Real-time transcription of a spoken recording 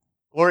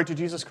Glory to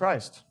Jesus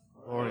Christ.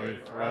 Glory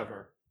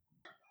forever.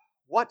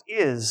 What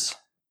is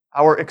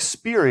our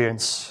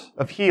experience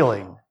of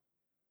healing?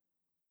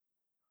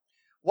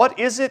 What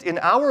is it in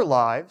our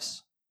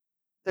lives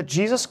that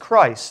Jesus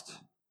Christ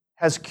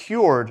has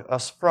cured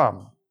us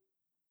from?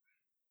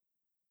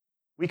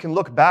 We can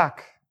look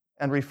back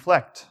and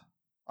reflect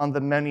on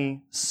the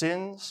many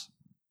sins,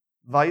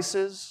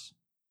 vices,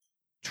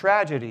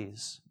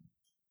 tragedies,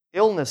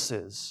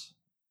 illnesses,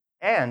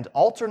 and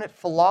alternate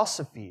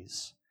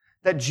philosophies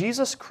that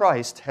Jesus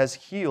Christ has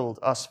healed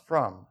us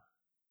from.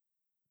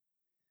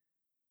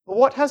 But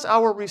what has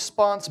our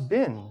response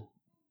been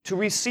to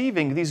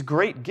receiving these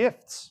great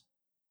gifts?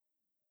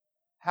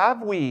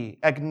 Have we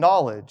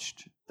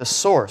acknowledged the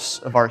source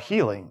of our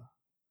healing,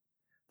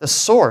 the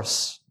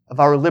source of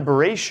our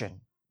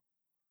liberation,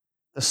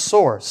 the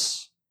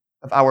source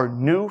of our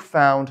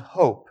newfound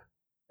hope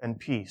and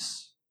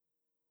peace?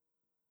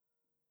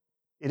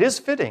 It is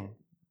fitting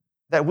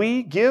that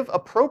we give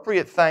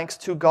appropriate thanks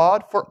to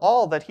God for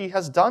all that He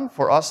has done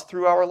for us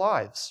through our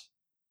lives.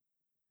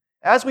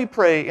 As we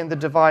pray in the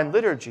Divine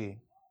Liturgy,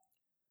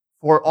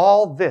 for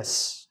all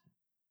this,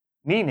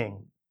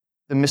 meaning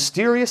the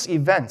mysterious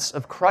events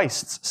of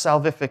Christ's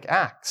salvific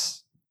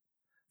acts,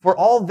 for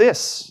all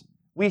this,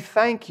 we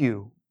thank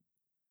you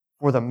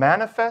for the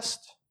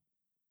manifest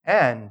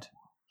and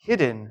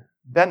hidden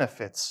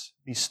benefits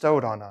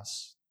bestowed on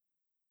us.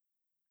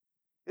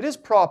 It is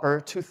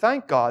proper to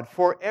thank God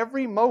for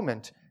every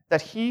moment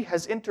that He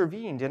has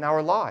intervened in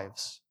our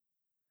lives,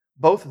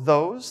 both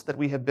those that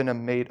we have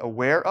been made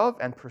aware of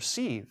and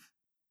perceive,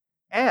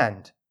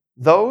 and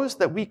those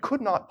that we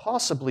could not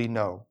possibly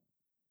know,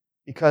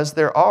 because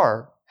there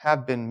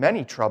have been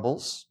many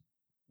troubles,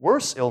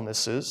 worse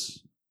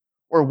illnesses,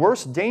 or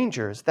worse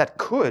dangers that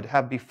could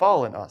have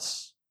befallen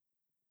us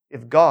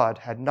if God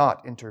had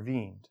not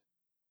intervened.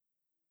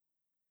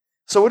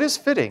 So it is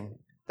fitting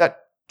that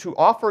to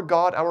offer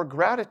God our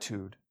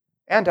gratitude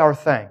and our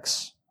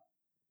thanks,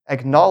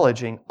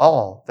 acknowledging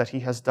all that He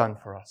has done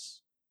for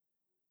us.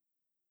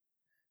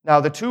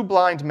 Now, the two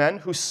blind men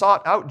who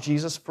sought out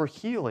Jesus for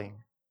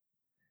healing,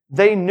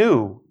 they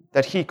knew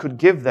that He could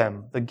give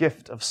them the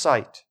gift of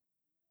sight.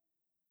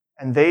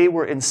 And they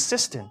were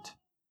insistent,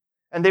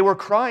 and they were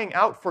crying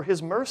out for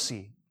His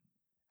mercy,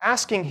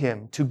 asking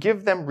Him to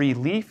give them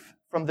relief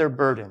from their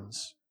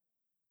burdens.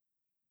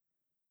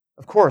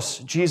 Of course,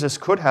 Jesus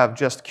could have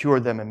just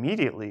cured them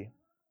immediately,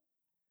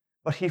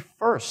 but He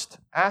first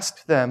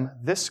asked them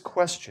this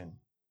question: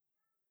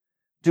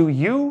 do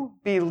you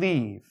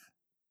believe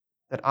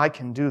that I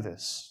can do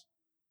this?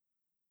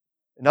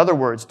 In other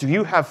words, do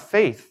you have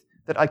faith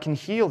that I can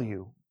heal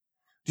you?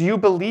 Do you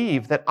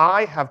believe that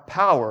I have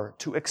power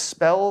to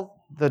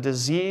expel the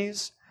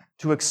disease,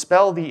 to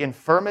expel the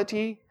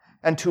infirmity,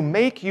 and to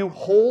make you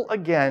whole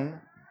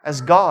again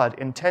as God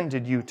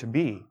intended you to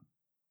be?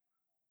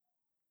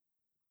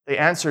 They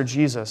answer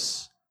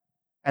Jesus,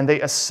 and they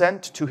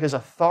assent to His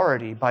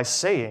authority by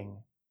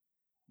saying,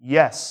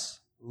 "Yes,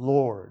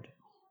 Lord.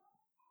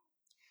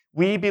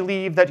 We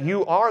believe that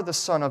you are the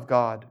Son of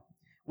God.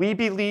 We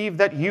believe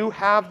that you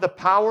have the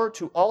power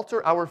to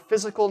alter our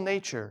physical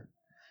nature.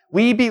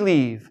 We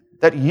believe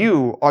that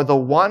you are the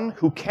one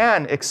who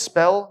can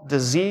expel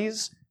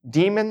disease,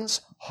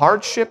 demons,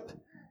 hardship,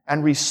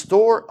 and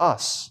restore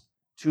us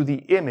to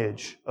the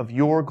image of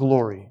your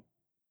glory.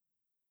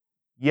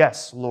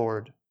 Yes,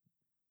 Lord,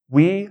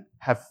 we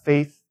have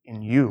faith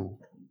in you."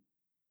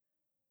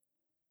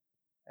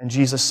 And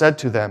Jesus said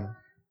to them,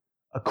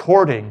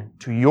 "According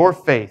to your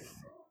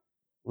faith,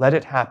 let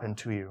it happen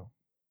to you."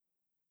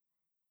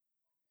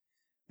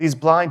 These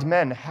blind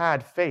men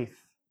had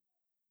faith.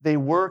 They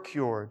were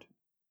cured.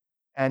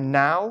 And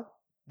now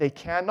they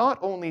can not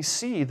only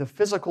see the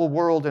physical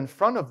world in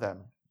front of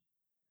them,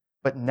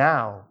 but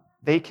now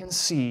they can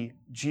see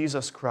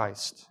Jesus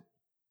Christ.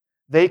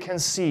 They can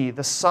see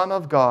the Son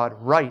of God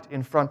right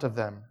in front of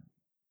them.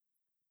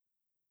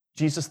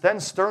 Jesus then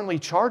sternly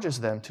charges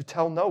them to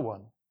tell no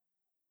one.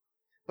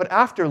 But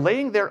after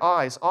laying their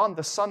eyes on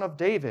the Son of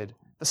David,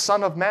 the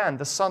Son of Man,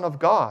 the Son of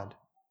God,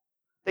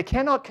 they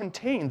cannot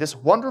contain this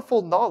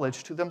wonderful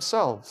knowledge to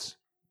themselves.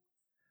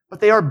 But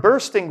they are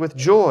bursting with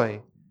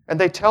joy, and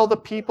they tell the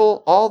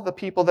people, all the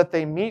people that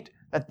they meet,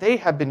 that they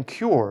have been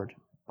cured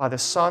by the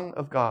Son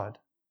of God.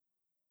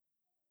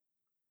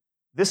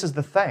 This is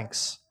the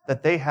thanks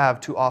that they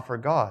have to offer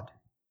God,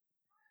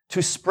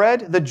 to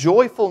spread the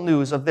joyful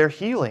news of their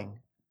healing,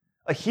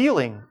 a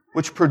healing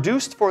which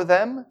produced for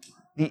them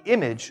the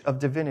image of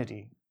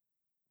divinity.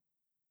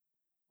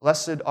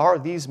 Blessed are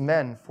these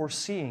men for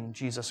seeing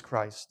Jesus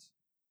Christ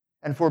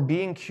and for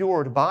being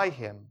cured by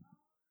Him.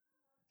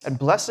 And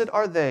blessed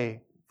are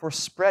they for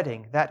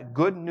spreading that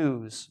good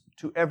news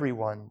to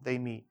everyone they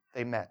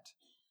met,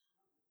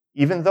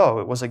 even though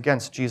it was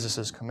against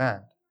Jesus'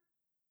 command.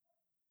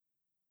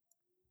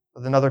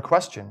 With another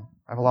question,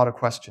 I have a lot of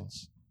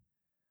questions.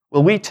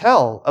 Will we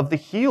tell of the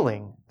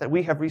healing that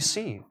we have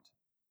received?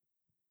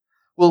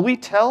 Will we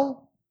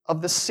tell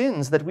of the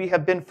sins that we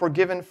have been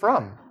forgiven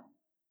from?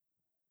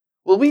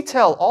 Will we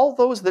tell all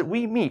those that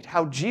we meet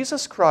how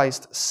Jesus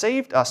Christ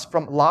saved us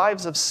from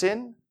lives of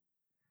sin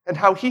and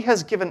how He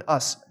has given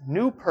us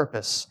new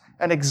purpose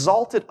and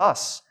exalted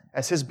us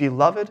as His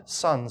beloved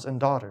sons and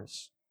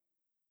daughters?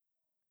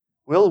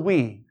 Will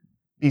we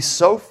be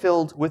so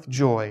filled with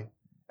joy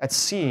at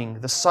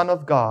seeing the Son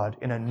of God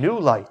in a new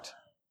light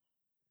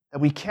that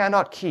we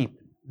cannot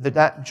keep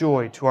that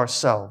joy to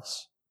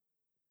ourselves,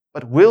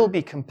 but will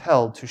be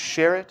compelled to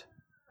share it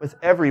with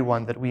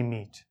everyone that we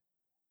meet,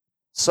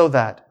 so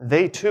that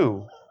they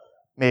too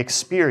may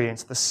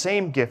experience the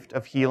same gift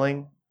of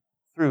healing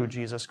through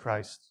Jesus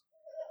Christ?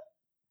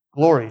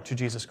 Glory to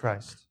Jesus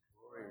Christ.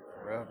 Glory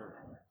forever.